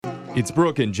It's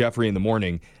Brooke and Jeffrey in the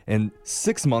morning, and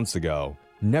 6 months ago,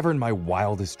 never in my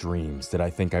wildest dreams did I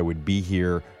think I would be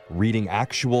here reading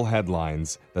actual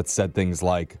headlines that said things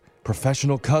like,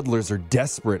 professional cuddlers are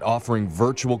desperate offering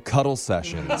virtual cuddle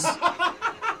sessions.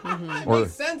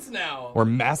 Makes sense now. Or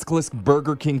maskless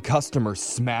Burger King customer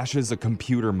smashes a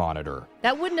computer monitor.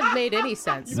 That wouldn't have made any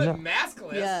sense. Even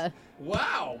maskless? Yeah.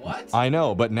 Wow, what? I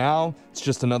know, but now it's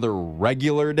just another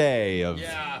regular day of...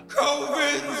 Yeah.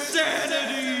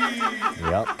 COVID-sanity!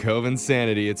 Yep,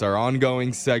 COVID-sanity. It's our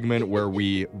ongoing segment where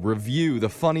we review the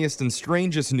funniest and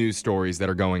strangest news stories that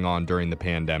are going on during the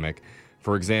pandemic.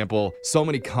 For example, so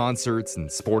many concerts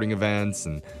and sporting events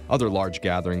and other large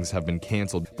gatherings have been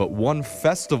canceled, but one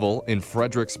festival in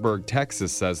Fredericksburg,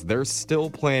 Texas says they're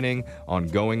still planning on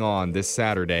going on this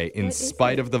Saturday in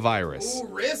spite of the virus. Ooh,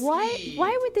 risky.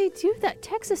 Why would they do that?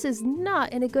 Texas is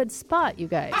not in a good spot, you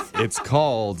guys. It's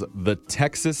called the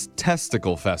Texas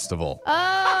Testicle Festival.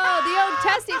 Oh, the old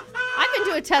testing. I've been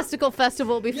to a testicle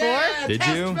festival before. Yeah, Did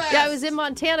test you? fest. Yeah, I was in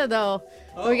Montana, though.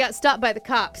 We got stopped by the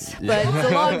cops, but it's a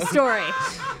long story.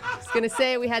 I was going to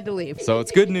say we had to leave. So it's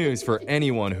good news for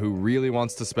anyone who really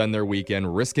wants to spend their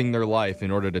weekend risking their life in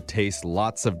order to taste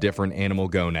lots of different animal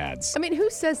gonads. I mean, who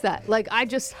says that? Like, I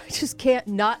just can't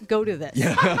not go to this.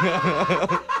 Yeah.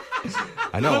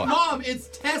 I know. But Mom, it's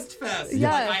Test Fest.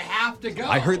 Yeah. Like, I have to go.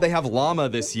 I heard they have llama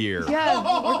this year. We're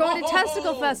going to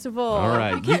Testicle Festival. All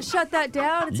right. We can't shut that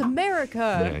down. It's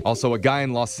America. Also, a guy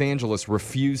in Los Angeles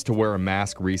refused to wear a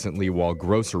mask recently while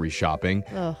grocery shopping.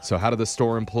 Ugh. So how did the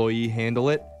store employee handle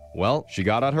it? Well, she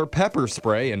got out her pepper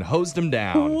spray and hosed him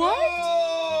down.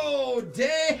 Oh,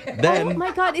 damn. Oh Then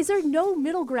my God, is there no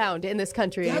middle ground in this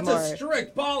country That's anymore? a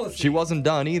strict policy. she wasn't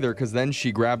done either, because then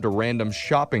she grabbed a random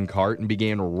shopping cart and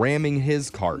began ramming his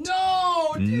cart,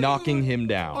 No, dude. knocking him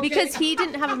down. Okay. Because he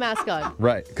didn't have a mask on.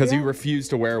 Right, because he Yeah. refused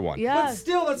to wear one. Yeah. But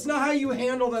still, that's not how you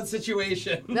handle that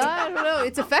situation. No, I don't know.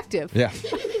 It's effective. Yeah.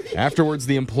 Afterwards,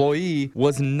 the employee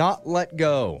was not let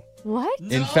go. What?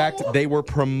 In fact, they were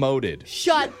promoted.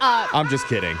 Shut up. I'm just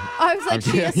kidding. I was like,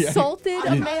 she yeah. assaulted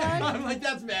a man? I'm like,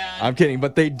 that's bad. I'm kidding,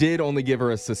 but they did only give her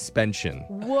a suspension.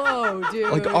 Whoa, dude.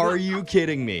 Like, are you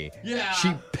kidding me? Yeah.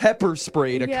 She pepper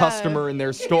sprayed a Yeah. customer in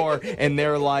their store, and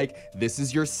they're like, this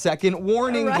is your second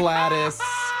warning, Right. Gladys.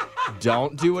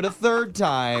 Don't do it a third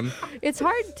time. It's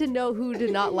hard to know who to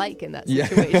not like in that Yeah.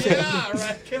 situation. Yeah,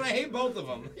 right. Can I hate both of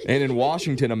them? And in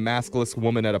Washington, a maskless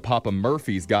woman at a Papa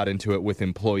Murphy's got into it with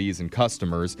employees and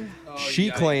customers. She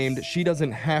yikes. claimed she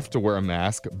doesn't have to wear a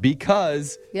mask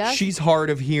because Yeah? she's hard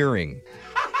of hearing.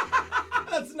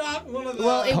 That's not one of the...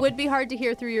 Well, it would be hard to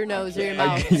hear through your nose or your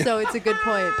mouth, so it's a good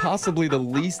point. Possibly the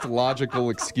least logical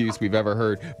excuse we've ever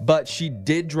heard, but she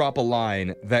did drop a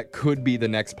line that could be the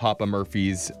next Papa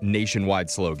Murphy's nationwide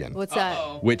slogan, What's that?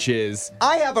 Uh-oh. which is,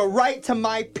 I have a right to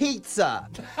my pizza.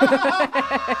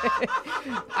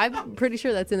 I'm pretty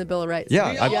sure that's in the Bill of Rights.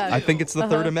 yeah, We all I do. think it's the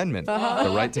Third Amendment,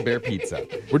 the right to bear pizza.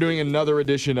 We're doing another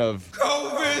edition of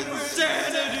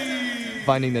COVID-sanity!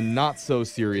 finding the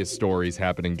not-so-serious stories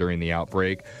happening during the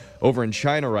outbreak. Over in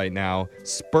China right now,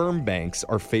 sperm banks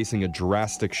are facing a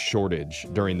drastic shortage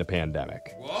during the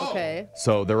pandemic. Whoa. Okay.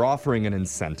 So they're offering an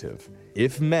incentive.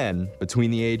 If men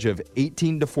between the age of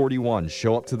 18 to 41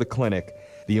 show up to the clinic,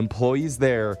 the employees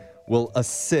there will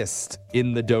assist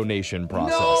in the donation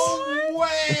process. No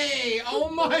way! Oh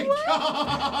my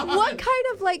god! What kind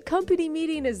of like company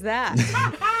meeting is that?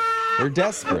 They're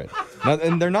desperate. Now,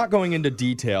 and they're not going into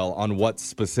detail on what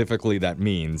specifically that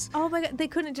means. Oh my God, they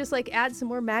couldn't just like add some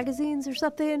more magazines or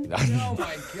something? Oh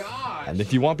my god! And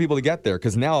if you want people to get there,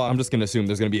 because now I'm just going to assume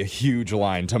there's going to be a huge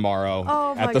line tomorrow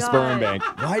Oh at my the sperm God. bank.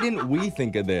 Why didn't we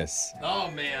think of this?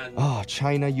 Oh man. Oh,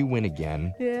 China, you win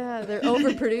again. Yeah, they're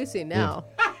overproducing now.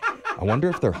 I wonder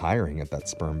if they're hiring at that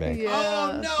sperm bank. Yeah.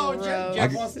 Oh no! gross.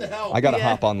 Jeff wants to help. I got to Yeah.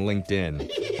 hop on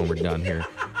LinkedIn when we're done here.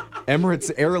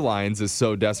 Emirates Airlines is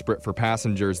so desperate for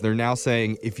passengers, they're now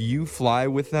saying if you fly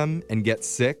with them and get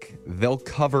sick, they'll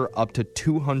cover up to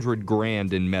 200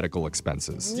 grand in medical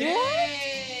expenses. Dang.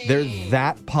 They're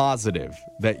that positive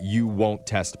that you won't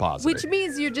test positive. Which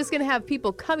means you're just going to have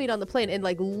people coming on the plane and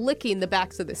like licking the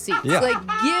backs of the seats. Yeah. Like,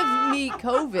 give me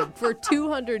COVID for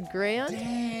 200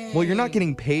 grand? Well, you're not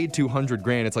getting paid 200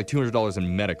 grand. It's like $200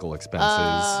 in medical expenses.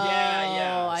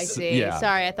 Yeah. Oh, I see. yeah.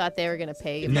 Sorry, I thought they were going to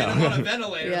pay you. If you're on a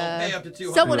ventilator, Yeah. they'll pay up to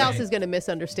 200. Someone else is going to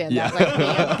misunderstand Yeah. that. Like, me,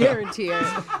 I guarantee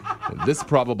it. This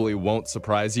probably won't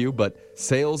surprise you, but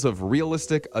sales of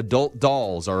realistic adult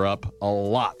dolls are up a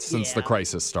lot since the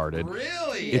crisis started.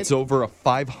 Really? It's over a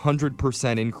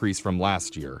 500% increase from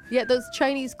last year. Yeah, those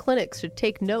Chinese clinics should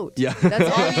take note. Yeah.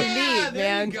 That's all you Yeah, need,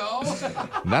 there man. you go.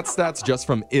 And that stat's just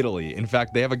from Italy. In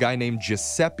fact, they have a guy named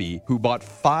Giuseppe who bought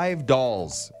 5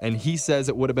 dolls, and he says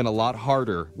it would have been a lot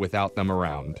harder without them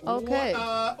around. Okay.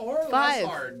 Or less 5.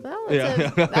 hard. Well, Yeah.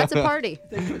 that's a party.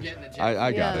 Thanks for getting it, Jeff.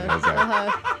 I got it, Yeah.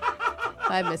 Jose.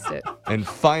 I missed it. And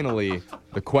finally,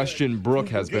 the question Brooke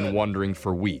has been wondering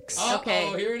for weeks. Okay.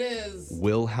 Uh-oh, here it is.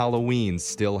 Will Halloween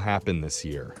still happen this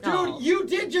year? Dude, you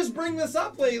did just bring this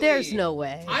up lately. There's no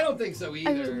way. I don't think so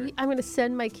either. I'm going to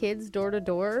send my kids door to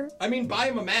door. I mean, buy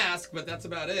him a mask, but that's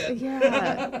about it.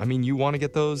 Yeah. I mean, you want to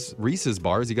get those Reese's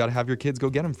bars, you got to have your kids go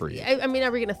get them for you. I mean,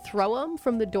 are we going to throw them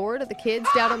from the door to the kids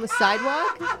down on the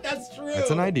sidewalk? That's true.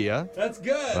 That's an idea. That's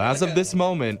good. But as Like of this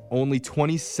moment, only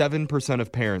 27% of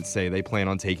parents say they plan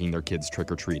on taking their kids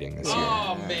trick-or-treating this year.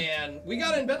 Oh, man. We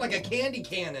got to invent like a candy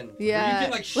cannon. Where Yeah, you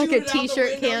can, like, shoot like a it out the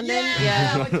t-shirt window. cannon, Yeah.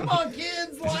 yeah. Like, come on,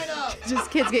 kids, line up.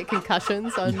 Just kids get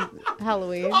concussions on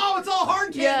Halloween. Oh, it's all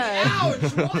hard candy. Yeah.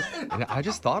 Ouch. What? And I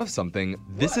just thought of something.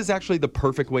 This is actually the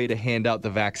perfect way to hand out the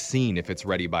vaccine if it's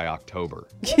ready by October.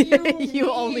 What do you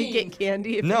You only mean? get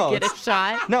candy if No, you get a it's-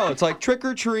 shot. No, it's like trick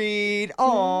or treat.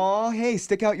 Aw, hey,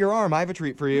 stick out your arm. I have a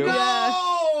treat for you.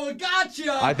 No,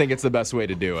 gotcha. I think it's the best way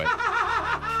to do it.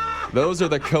 Those are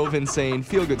the Cove Insane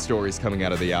feel-good stories coming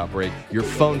out of the outbreak. Your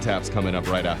phone tap's coming up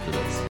right after this.